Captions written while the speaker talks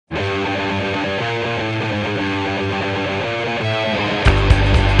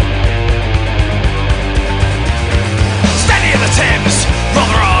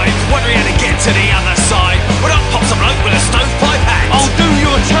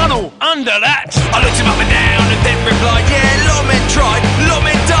wonder that. I looked him up and down and then replied, yeah, a lot of men tried, a lot of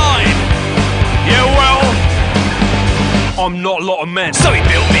men died. Yeah, well, I'm not a lot of men. So he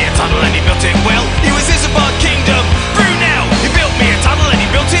built me a tunnel and he built it well. He was Isambard Kingdom, Brunel. He built me a tunnel and he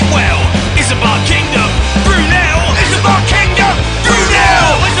built it well. Isambard Kingdom, Brunel. Isambard Kingdom,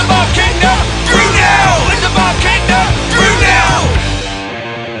 Brunel. Isambard Kingdom, Brunel. Isambard Kingdom, Brunel.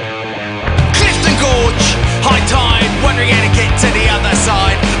 Clifton Gorge, high tide, wondering how to get to the other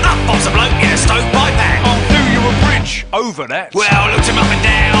side. Up pops a bloke in a stovepipe hat. I'll do you a bridge over that. Well, I looked him up and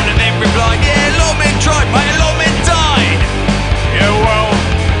down and then replied, yeah, a lot of men tried, mate, a lot of men died. Yeah, well,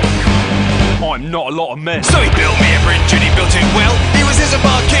 I'm not a lot of men. So he built me a bridge and he built it well. He was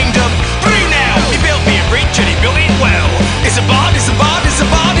Isambard Kingdom, Brunel. He built me a bridge and he built it well. Isambard, Isambard,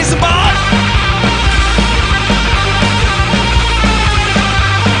 Isambard, Isambard.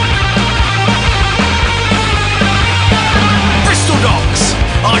 Bristol docks,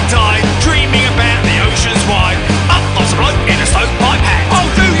 I died dreaming about the oceans wide. Up pops a bloke in a stovepipe hat.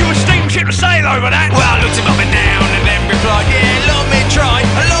 I'll do you a steamship to sail over that. Well, I looked him up and down and then replied, yeah, a lot of men tried,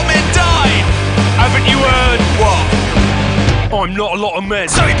 a lot of men died. Haven't you heard? What? I'm not a lot of men.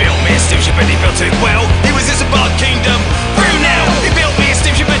 So he built me a steamship and he built it well. He was Isambard Kingdom, Brunel. He built me a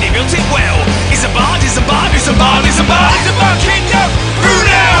steamship and he built it well. Isambard, Isambard, Isambard, Isambard. Isambard Kingdom,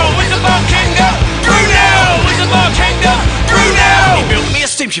 Brunel. Isambard Kingdom, Brunel. Isambard Kingdom, Brunel. He built me a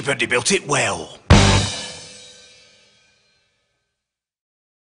steamship and he built it well.